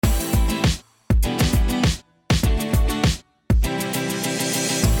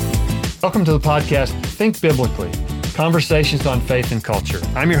Welcome to the podcast, Think Biblically, Conversations on Faith and Culture.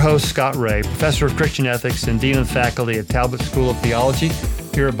 I'm your host, Scott Ray, Professor of Christian Ethics and Dean of the Faculty at Talbot School of Theology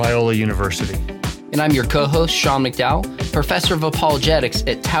here at Biola University. And I'm your co-host, Sean McDowell, Professor of Apologetics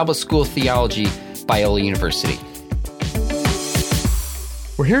at Talbot School of Theology, Biola University.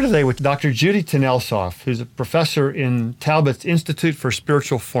 We're here today with Dr. Judy Tunnelsoff, who's a professor in Talbot's Institute for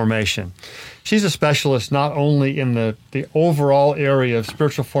Spiritual Formation. She's a specialist not only in the overall area of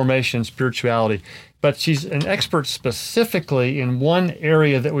spiritual formation, spirituality, but she's an expert specifically in one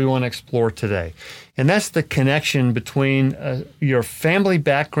area that we want to explore today. And that's the connection between your family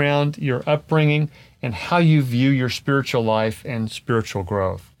background, your upbringing, and how you view your spiritual life and spiritual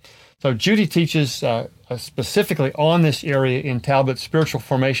growth. So Judy teaches specifically on this area in Talbot's Spiritual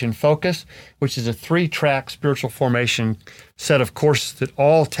Formation Focus, which is a 3-track spiritual formation set of courses that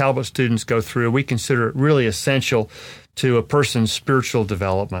all Talbot students go through. We consider it really essential to a person's spiritual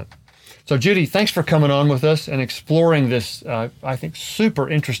development. So Judy, thanks for coming on with us and exploring this, I think, super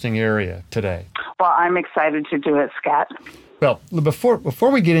interesting area today. Well, I'm excited to do it, Scott. Well,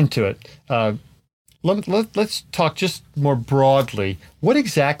 before we get into it, let's talk just more broadly. What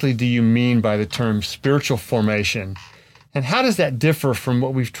exactly do you mean by the term spiritual formation? And how does that differ from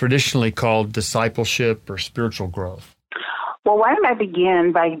what we've traditionally called discipleship or spiritual growth? Well, why don't I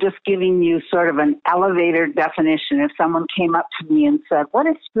begin by just giving you sort of an elevator definition. If someone came up to me and said, what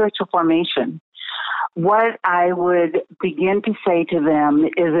is spiritual formation? What I would begin to say to them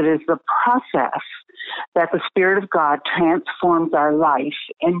is it is the process that the Spirit of God transforms our life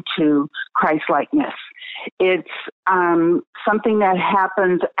into Christ-likeness. It's something that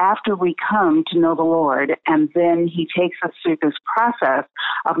happens after we come to know the Lord, and then He takes us through this process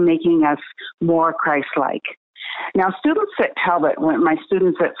of making us more Christ-like. Now, students at Talbot, my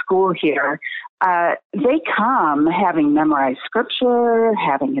students at school here, they come having memorized Scripture,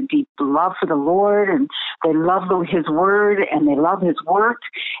 having a deep love for the Lord, and they love His Word, and they love His work,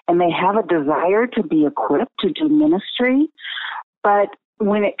 and they have a desire to be equipped to do ministry. But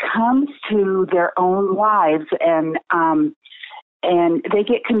when it comes to their own lives and they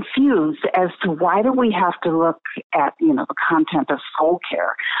get confused as to why do we have to look at, the content of soul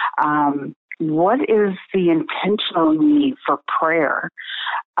care. What is the intentional need for prayer?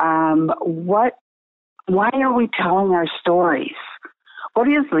 Why are we telling our stories? What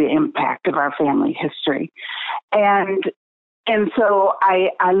is the impact of our family history? And so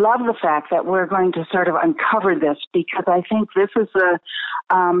I love the fact that we're going to sort of uncover this, because I think this is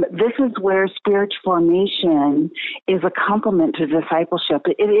where spiritual formation is a complement to discipleship.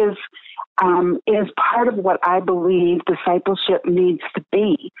 It is part of what I believe discipleship needs to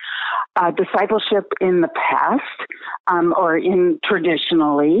be. Discipleship in the past, or in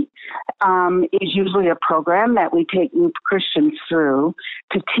traditionally, is usually a program that we take new Christians through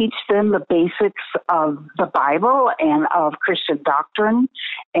to teach them the basics of the Bible and of Christian doctrine,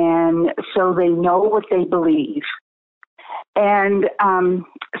 and so they know what they believe. And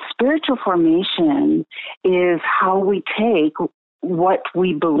spiritual formation is how we take what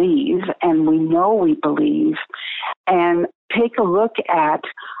we believe and we know we believe and take a look at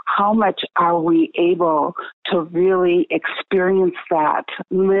how much are we able to really experience that,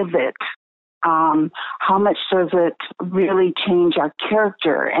 live it. How much does it really change our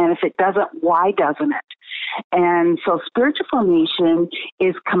character? And if it doesn't, why doesn't it? And so spiritual formation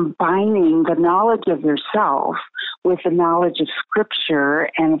is combining the knowledge of yourself with the knowledge of Scripture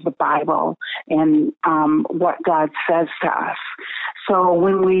and of the Bible and what God says to us. So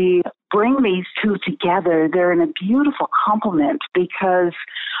when we bring these two together, they're in a beautiful complement, because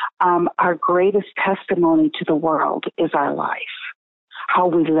our greatest testimony to the world is our life. How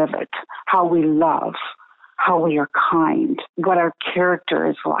we live it, how we love, how we are kind, what our character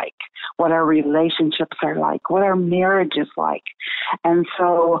is like, what our relationships are like, what our marriage is like. And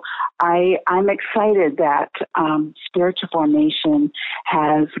so I'm excited that spiritual formation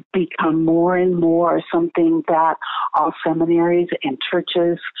has become more and more something that all seminaries and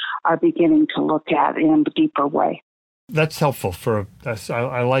churches are beginning to look at in a deeper way. That's helpful.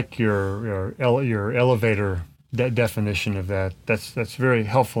 I like your elevator definition of that. That's very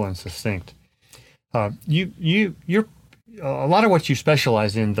helpful and succinct. You're a lot of what you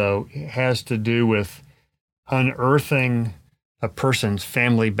specialize in, though, has to do with unearthing a person's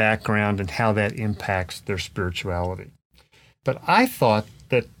family background and how that impacts their spirituality. But I thought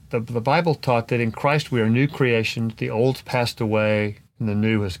that the Bible taught that in Christ we are new creations, the old's passed away and the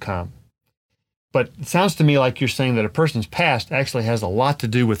new has come. But it sounds to me like you're saying that a person's past actually has a lot to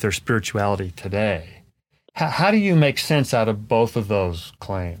do with their spirituality today. How do you make sense out of both of those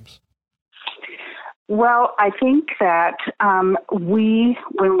claims? Well, I think that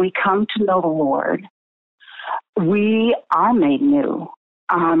when we come to know the Lord, we are made new.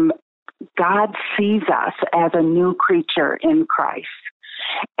 God sees us as a new creature in Christ,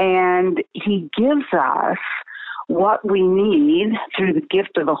 and He gives us what we need through the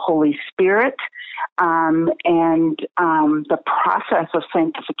gift of the Holy Spirit and the process of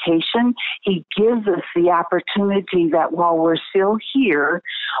sanctification. He gives us the opportunity that while we're still here,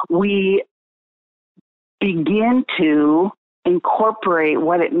 we begin to incorporate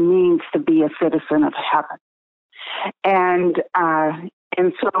what it means to be a citizen of heaven. And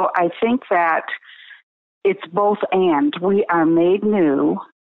so I think that it's both and. We are made new,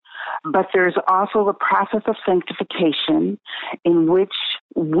 but there's also the process of sanctification in which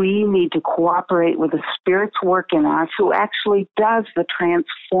we need to cooperate with the Spirit's work in us, who actually does the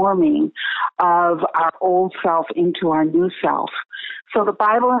transforming of our old self into our new self. So the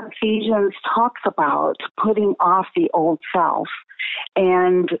Bible in Ephesians talks about putting off the old self.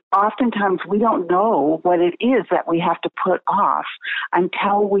 And oftentimes we don't know what it is that we have to put off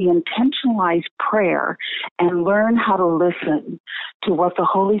until we intentionalize prayer and learn how to listen to what the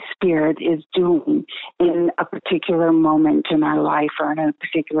Holy Spirit is doing in a particular moment in our life or in a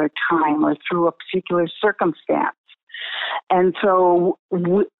particular time or through a particular circumstance. And so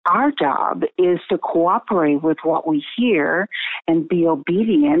our job is to cooperate with what we hear and be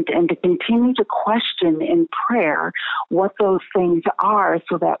obedient and to continue to question in prayer what those things are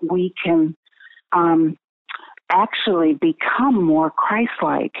so that we can actually become more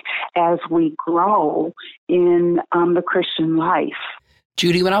Christ-like as we grow in the Christian life.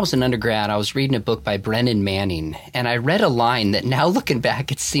 Judy, when I was an undergrad, I was reading a book by Brennan Manning, and I read a line that now looking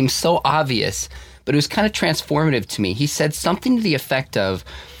back, it seems so obvious, but it was kind of transformative to me. He said something to the effect of,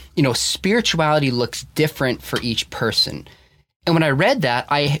 spirituality looks different for each person. And when I read that,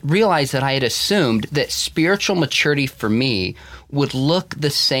 I realized that I had assumed that spiritual maturity for me would look the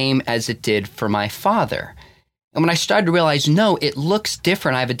same as it did for my father. And when I started to realize, no, it looks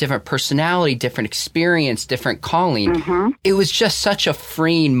different. I have a different personality, different experience, different calling. Mm-hmm. It was just such a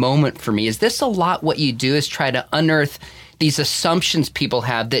freeing moment for me. Is this a lot what you do, is try to unearth these assumptions people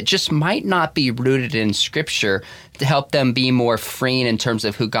have that just might not be rooted in Scripture to help them be more freeing in terms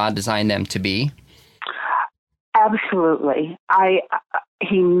of who God designed them to be? Absolutely.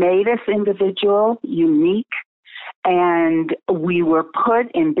 He made us individual, unique, and we were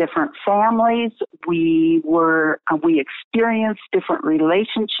put in different families. We experienced different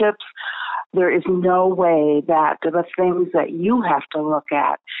relationships. There is no way that the things that you have to look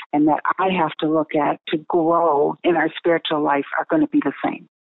at and that I have to look at to grow in our spiritual life are going to be the same.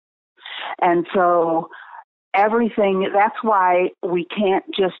 And so that's why we can't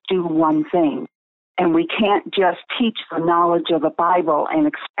just do one thing. And we can't just teach the knowledge of the Bible and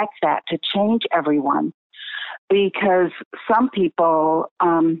expect that to change everyone. Because some people,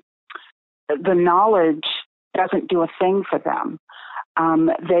 the knowledge doesn't do a thing for them.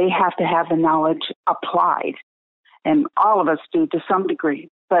 They have to have the knowledge applied. And all of us do to some degree.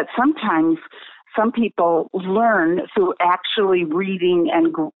 But sometimes some people learn through actually reading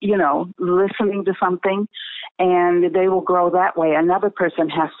and, listening to something, and they will grow that way. Another person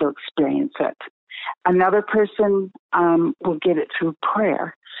has to experience it. Another person will get it through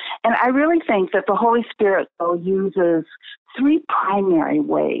prayer. And I really think that the Holy Spirit, though, uses three primary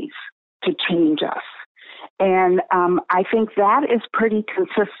ways to change us. And I think that is pretty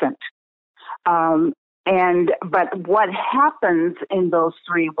consistent. But what happens in those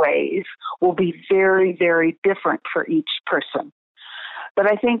three ways will be very, very different for each person. But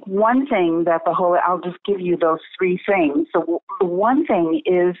I think one thing that I'll just give you those three things. The one thing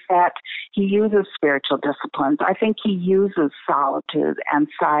is that he uses spiritual disciplines. I think he uses solitude and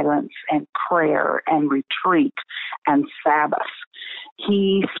silence and prayer and retreat and Sabbath.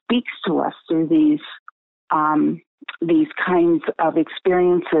 He speaks to us through these kinds of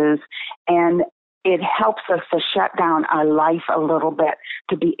experiences, and it helps us to shut down our life a little bit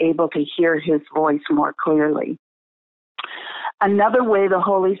to be able to hear his voice more clearly. Another way the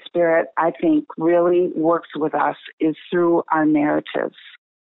Holy Spirit, I think, really works with us is through our narratives.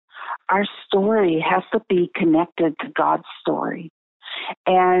 Our story has to be connected to God's story.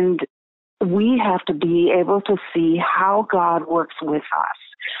 And we have to be able to see how God works with us.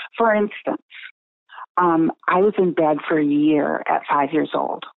 For instance, I was in bed for a year at 5 years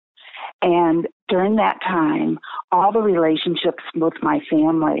old. And during that time, all the relationships with my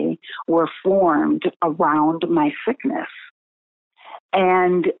family were formed around my sickness.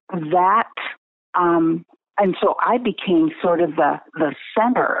 And so I became sort of the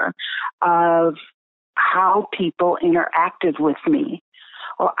center of how people interacted with me.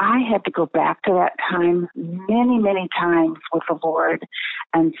 Well, I had to go back to that time many, many times with the Lord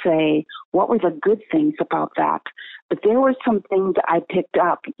and say, what were the good things about that? But there were some things I picked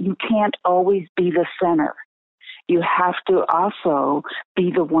up. You can't always be the center. You have to also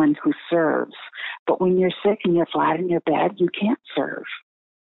be the one who serves. But when you're sick and you're flat in your bed, you can't serve.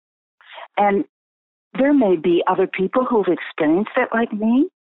 And there may be other people who've experienced it like me,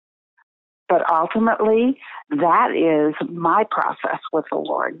 but ultimately, that is my process with the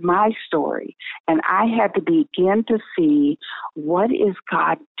Lord, my story. And I had to begin to see, what is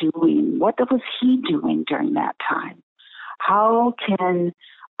God doing? What was He doing during that time? How can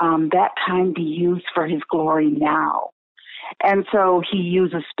that time be used for His glory now? And so He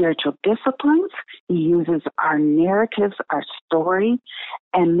uses spiritual disciplines. He uses our narratives, our story.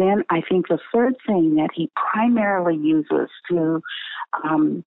 And then I think the third thing that He primarily uses to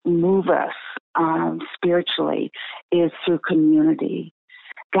move us spiritually is through community.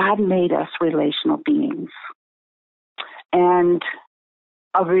 God made us relational beings. And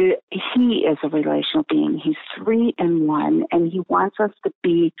He is a relational being. He's 3 in 1, and He wants us to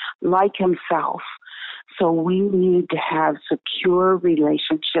be like Himself. So we need to have secure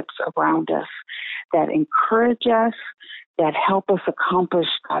relationships around us that encourage us, that help us accomplish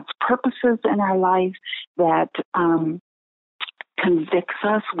God's purposes in our life, that convicts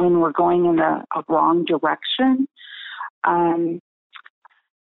us when we're going in a wrong direction.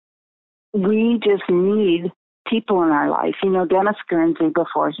 We just need people in our life. You know, Dennis Guernsey,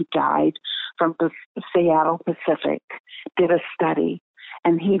 before he died, from the Seattle Pacific, did a study,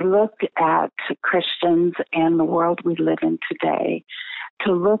 and he looked at Christians and the world we live in today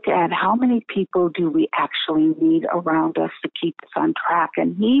to look at how many people do we actually need around us to keep us on track.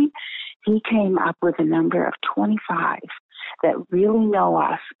 And he came up with a number of 25 that really know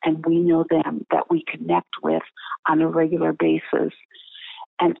us and we know them, that we connect with on a regular basis.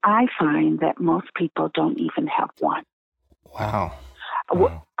 And I find that most people don't even have one. Wow.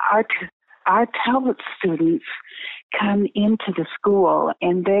 Our Talbot students come into the school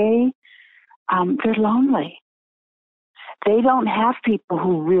and they're lonely. They don't have people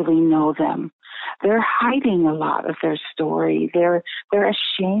who really know them. They're hiding a lot of their story. They're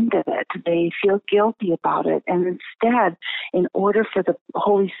ashamed of it. They feel guilty about it. And instead, in order for the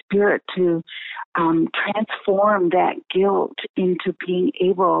Holy Spirit to transform that guilt into being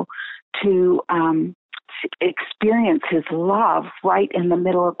able to experience His love right in the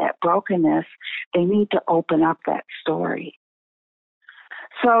middle of that brokenness, they need to open up that story.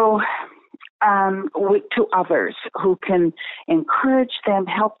 So, to others who can encourage them,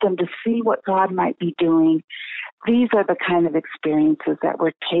 help them to see what God might be doing. These are the kind of experiences that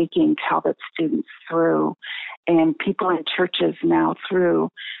we're taking Talbot students through and people in churches now through,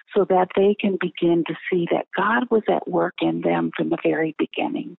 so that they can begin to see that God was at work in them from the very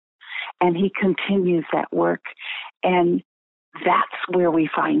beginning. And He continues that work. And that's where we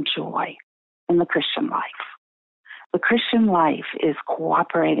find joy in the Christian life. The Christian life is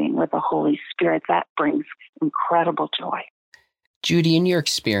cooperating with the Holy Spirit. That brings incredible joy. Judy, in your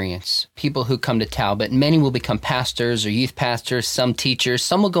experience, people who come to Talbot, many will become pastors or youth pastors, some teachers,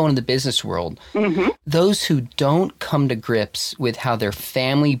 some will go into the business world. Mm-hmm. Those who don't come to grips with how their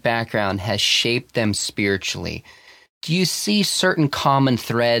family background has shaped them spiritually, do you see certain common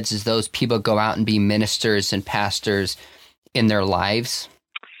threads as those people go out and be ministers and pastors in their lives?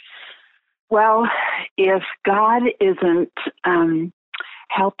 Well, if God isn't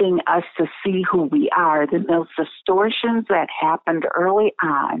helping us to see who we are, then those distortions that happened early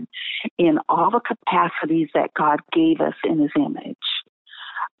on in all the capacities that God gave us in His image,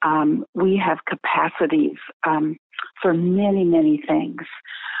 we have capacities for many, many things.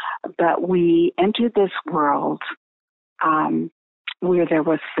 But we entered this world where there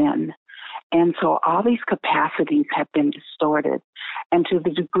was sin. And so all these capacities have been distorted. And to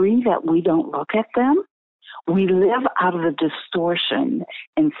the degree that we don't look at them, we live out of the distortion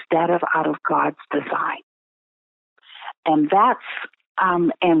instead of out of God's design. And that's,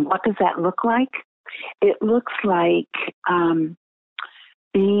 and what does that look like? It looks like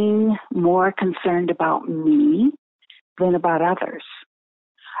being more concerned about me than about others.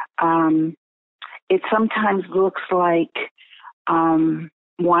 It sometimes looks like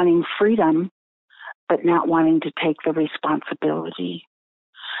wanting freedom, but not wanting to take the responsibility.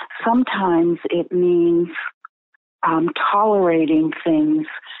 Sometimes it means tolerating things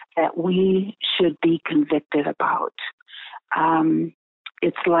that we should be convicted about.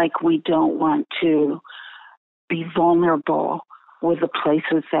 It's like we don't want to be vulnerable with the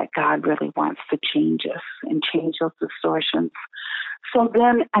places that God really wants to change us and change those distortions. So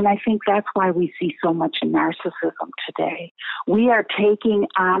then, and I think that's why we see so much narcissism today. We are taking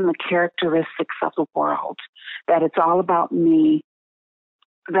on the characteristics of the world, that it's all about me,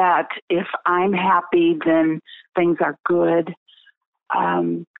 that if I'm happy, then things are good.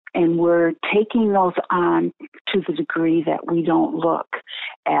 And we're taking those on to the degree that we don't look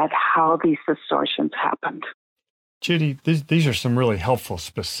at how these distortions happened. Judy, these are some really helpful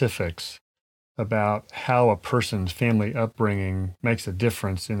specifics about how a person's family upbringing makes a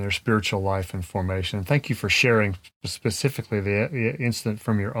difference in their spiritual life and formation. And thank you for sharing specifically the incident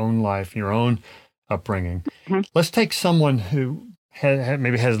from your own life, your own upbringing. Mm-hmm. Let's take someone who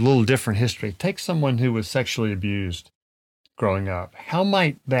maybe has a little different history. Take someone who was sexually abused growing up. How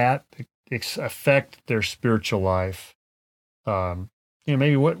might that affect their spiritual life?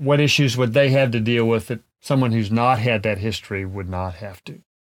 Maybe what issues would they have to deal with that someone who's not had that history would not have to?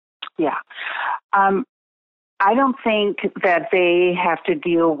 Yeah. I don't think that they have to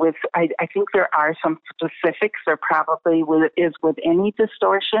deal with, I think there are some specifics. There probably is with any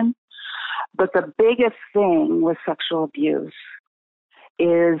distortion. But the biggest thing with sexual abuse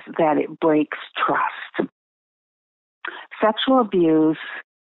is that it breaks trust. Sexual abuse,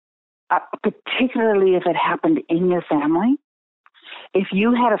 particularly if it happened in your family, if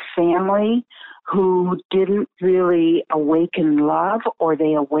you had a family who didn't really awaken love, or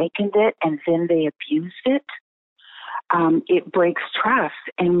they awakened it and then they abused it, it breaks trust.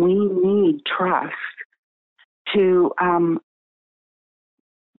 And we need trust to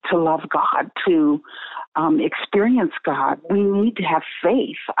love God, to experience God. We need to have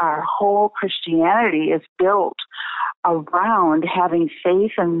faith. Our whole Christianity is built around having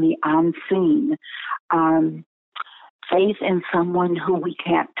faith in the unseen, faith in someone who we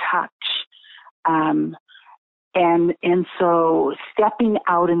can't touch. And so stepping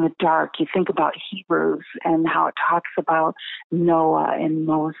out in the dark, you think about Hebrews and how it talks about Noah and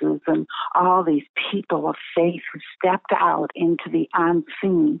Moses and all these people of faith who stepped out into the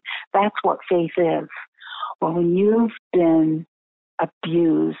unseen. That's what faith is. Well, when you've been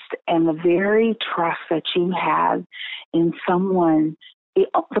abused and the very trust that you had in someone,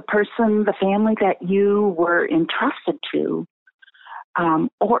 the person, the family that you were entrusted to,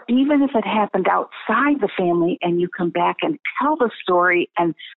 or even if it happened outside the family and you come back and tell the story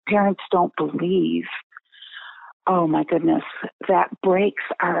and parents don't believe, oh my goodness, that breaks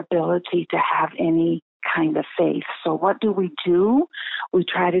our ability to have any kind of faith. So what do? We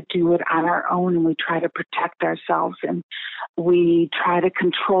try to do it on our own, and we try to protect ourselves, and we try to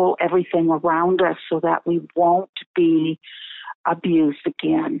control everything around us so that we won't be abused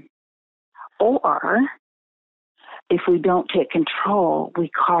again. Or if we don't take control, we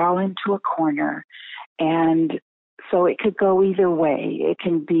crawl into a corner. And so it could go either way. It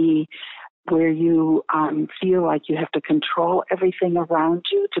can be where you feel like you have to control everything around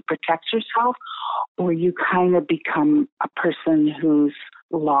you to protect yourself, or you kind of become a person who's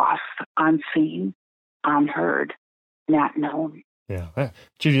lost, unseen, unheard, not known. Yeah.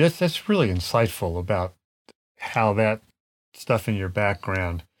 Judy, that's really insightful about how that stuff in your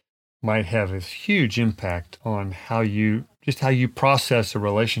background might have this huge impact on how you process a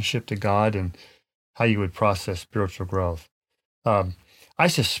relationship to God and how you would process spiritual growth. I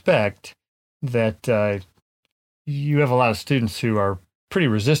suspect that you have a lot of students who are pretty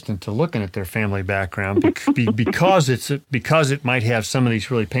resistant to looking at their family background because it might have some of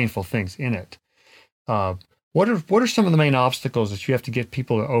these really painful things in it. What are some of the main obstacles that you have to get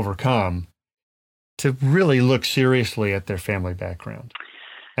people to overcome to really look seriously at their family background?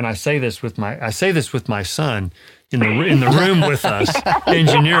 And I say this with my son in the room with us,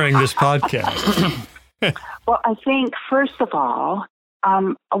 engineering this podcast. Well, I think first of all,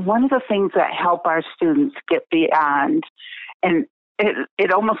 one of the things that help our students get beyond, and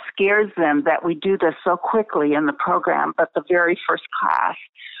it almost scares them that we do this so quickly in the program, but the very first class,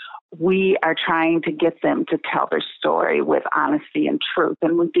 we are trying to get them to tell their story with honesty and truth,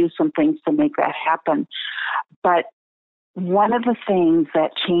 and we do some things to make that happen. But one of the things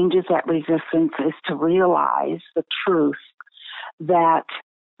that changes that resistance is to realize the truth that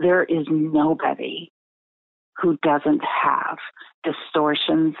there is nobody who doesn't have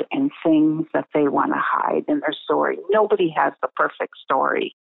distortions and things that they want to hide in their story. Nobody has the perfect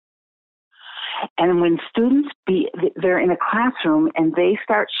story. And when students they're in a classroom and they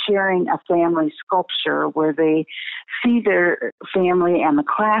start sharing a family sculpture where they see their family and the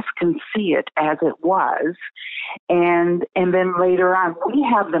class can see it as it was, and then later on we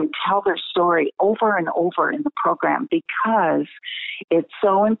have them tell their story over and over in the program because it's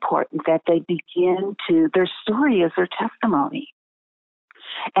so important that they begin to, their story is their testimony.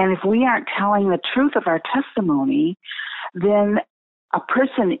 And if we aren't telling the truth of our testimony, then a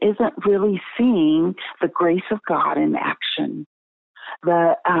person isn't really seeing the grace of God in action,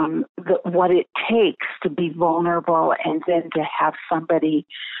 what it takes to be vulnerable, and then to have somebody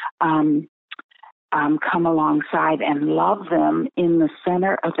come alongside and love them in the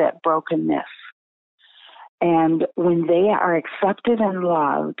center of that brokenness. And when they are accepted and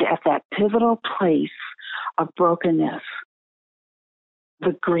loved at that pivotal place of brokenness,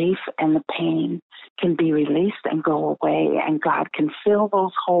 the grief and the pain can be released and go away, and God can fill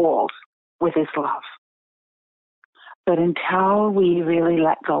those holes with His love. But until we really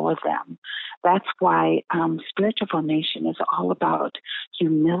let go of them, that's why spiritual formation is all about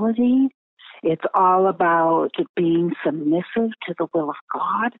humility. It's all about being submissive to the will of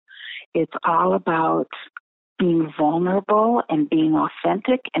God. It's all about being vulnerable and being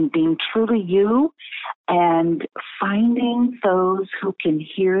authentic and being truly you, and finding those who can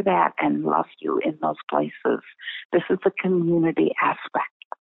hear that and love you in those places. This is the community aspect.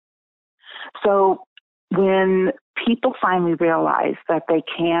 So when people finally realize that they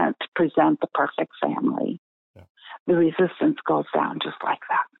can't present the perfect family, the resistance goes down just like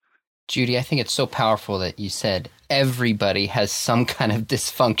that. Judy, I think it's so powerful that you said everybody has some kind of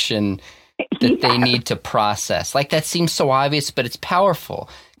dysfunction that they need to process. Like, that seems so obvious, but it's powerful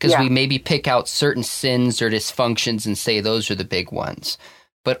because we maybe pick out certain sins or dysfunctions and say those are the big ones,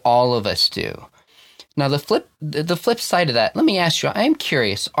 but all of us do. Now, the flip side of that, let me ask you, I am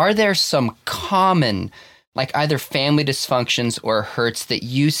curious, are there some common, like either family dysfunctions or hurts that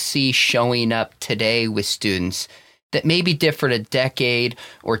you see showing up today with students that maybe differed a decade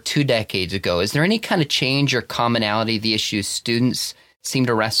or 2 decades ago? Is there any kind of change or commonality the issues students seem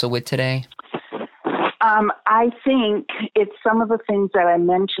to wrestle with today? I think it's some of the things that I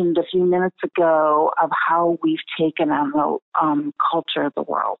mentioned a few minutes ago of how we've taken on the culture of the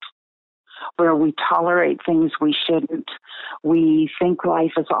world, where we tolerate things we shouldn't. We think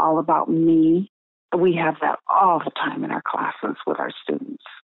life is all about me. We have that all the time in our classes with our students.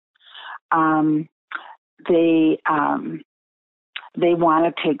 They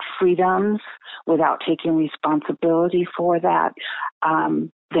want to take freedoms without taking responsibility for that.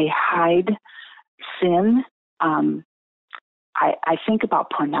 They hide sin. I think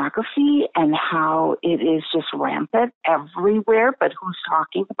about pornography and how it is just rampant everywhere, but who's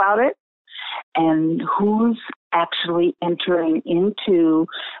talking about it? And who's actually entering into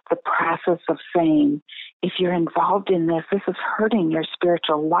the process of saying, if you're involved in this, this is hurting your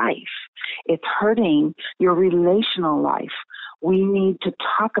spiritual life. It's hurting your relational life. We need to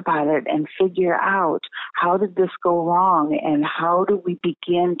talk about it and figure out, how did this go wrong, and how do we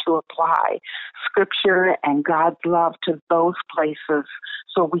begin to apply Scripture and God's love to those places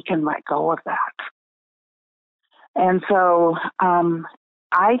so we can let go of that. And so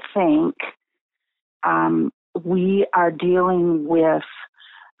I think we are dealing with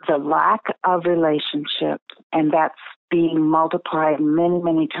the lack of relationship, and that's being multiplied many,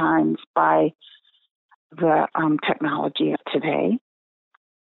 many times by the technology of today,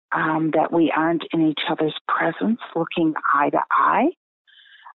 that we aren't in each other's presence looking eye to eye.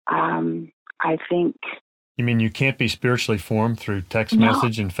 I think... You mean you can't be spiritually formed through text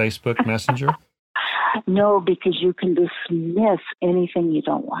message and Facebook Messenger? No, because you can dismiss anything you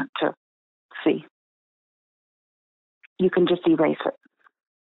don't want to see. You can just erase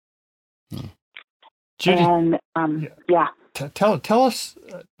it. Judy, and tell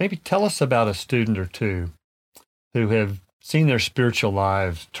us about a student or two who have seen their spiritual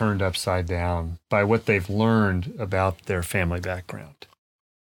lives turned upside down by what they've learned about their family background.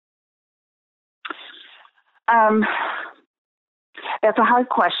 That's a hard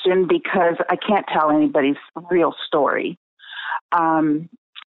question because I can't tell anybody's real story.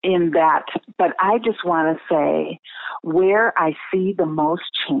 In that, but I just want to say where I see the most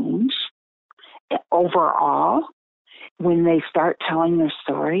change overall when they start telling their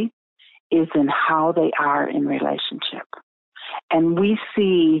story is in how they are in relationship. And we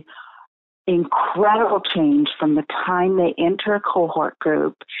see incredible change from the time they enter a cohort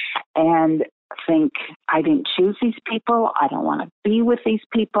group and think, I didn't choose these people. I don't want to be with these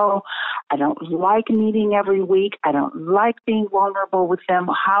people. I don't like meeting every week. I don't like being vulnerable with them.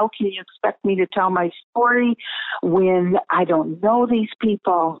 How can you expect me to tell my story when I don't know these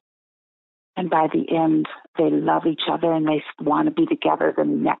people? And by the end, they love each other and they want to be together the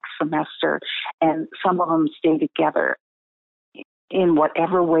next semester. And some of them stay together in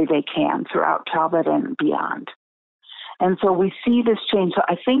whatever way they can throughout Talbot and beyond. And so we see this change. So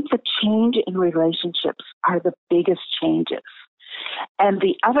I think the change in relationships are the biggest changes. And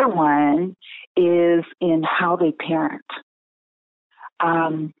the other one is in how they parent.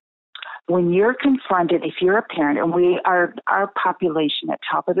 when you're confronted, if you're a parent, and our population at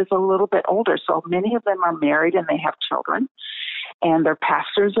Talbot is a little bit older, so many of them are married and they have children, and they're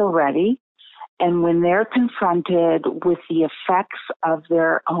pastors already. And when they're confronted with the effects of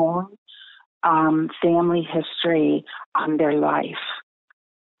their own family history on their life,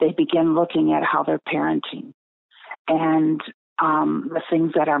 they begin looking at how they're parenting and the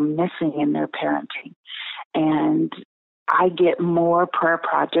things that are missing in their parenting. And I get more prayer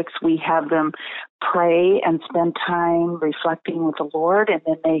projects. We have them pray and spend time reflecting with the Lord, and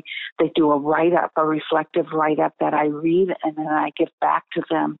then they do a write-up, a reflective write-up that I read, and then I give back to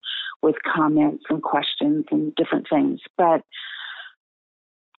them with comments and questions and different things. But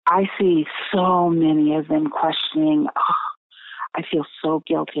I see so many of them questioning, I feel so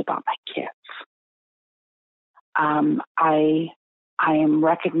guilty about my kids. I am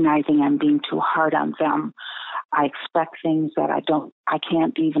recognizing I'm being too hard on them. I expect things that I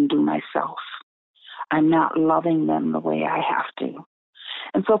can't even do myself. I'm not loving them the way I have to.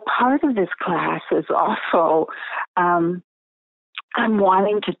 And so part of this class is also, I'm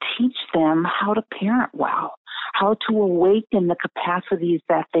wanting to teach them how to parent well, how to awaken the capacities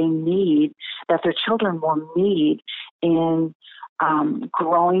that they need, that their children will need in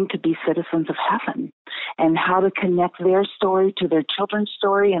growing to be citizens of heaven, and how to connect their story to their children's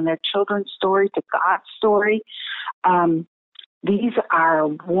story and their children's story to God's story. These are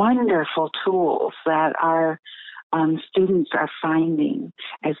wonderful tools that our students are finding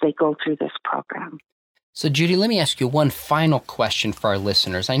as they go through this program. So, Judy, let me ask you one final question for our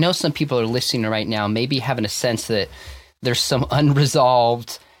listeners. I know some people are listening right now, maybe having a sense that there's some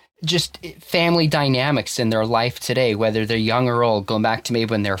unresolved just family dynamics in their life today, whether they're young or old, going back to maybe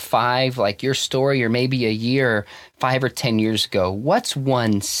when they're 5, like your story, or maybe a year, 5 or 10 years ago. What's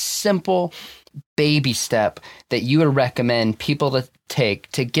one simple baby step that you would recommend people to take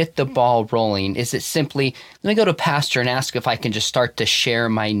to get the ball rolling? Is it simply, let me go to a pastor and ask if I can just start to share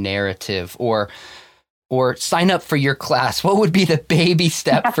my narrative, or sign up for your class? What would be the baby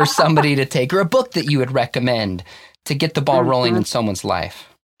step for somebody to take, or a book that you would recommend to get the ball rolling in someone's life?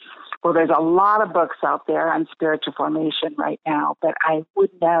 Well, there's a lot of books out there on spiritual formation right now, but I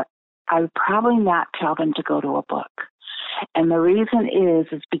would probably not tell them to go to a book. And the reason is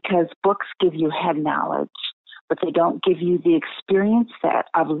because books give you head knowledge, but they don't give you the experience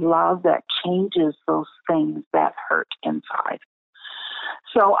of love that changes those things that hurt inside.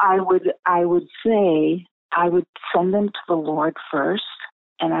 So I would say I would send them to the Lord first,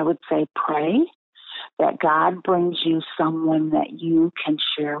 and I would say pray that God brings you someone that you can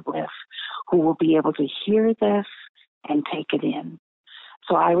share with, who will be able to hear this and take it in.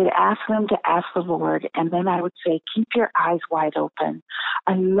 So I would ask them to ask the Lord, and then I would say, keep your eyes wide open.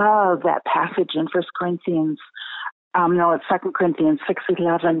 I love that passage in 2 Corinthians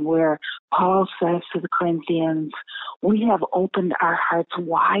 6:11, where Paul says to the Corinthians, we have opened our hearts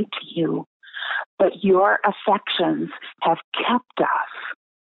wide to you, but your affections have kept us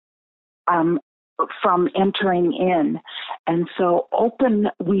from entering in. And so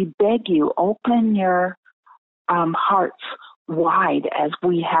we beg you, open your hearts wide as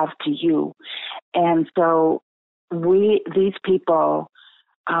we have to you. And so these people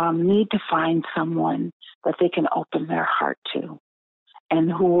need to find someone that they can open their heart to,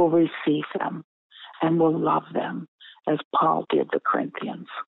 and who will receive them and will love them as Paul did the Corinthians.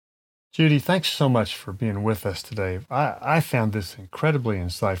 Judy, thanks so much for being with us today. I found this incredibly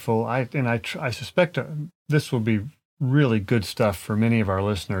insightful. I suspect this will be really good stuff for many of our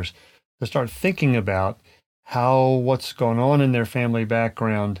listeners to start thinking about how what's going on in their family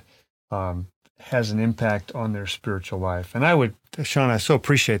background has an impact on their spiritual life. And Sean, I so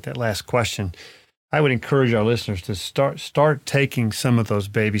appreciate that last question. I would encourage our listeners to start taking some of those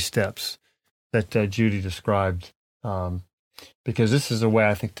baby steps that Judy described, because this is a way,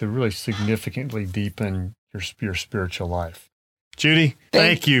 I think, to really significantly deepen your spiritual life. Judy,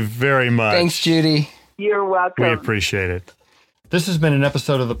 thank you very much. Thanks, Judy. You're welcome. We appreciate it. This has been an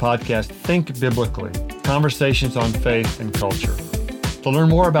episode of the podcast, Think Biblically, Conversations on Faith and Culture. To learn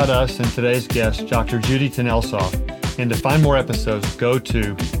more about us and today's guest, Dr. Judy Tunnelsoff, and to find more episodes, go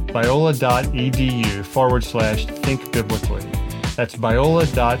to biola.edu/thinkbiblically. That's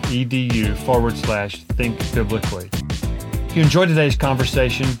biola.edu/thinkbiblically. If you enjoyed today's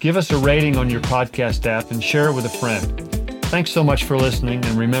conversation, give us a rating on your podcast app and share it with a friend. Thanks so much for listening,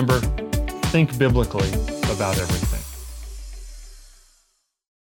 and remember, think biblically about everything.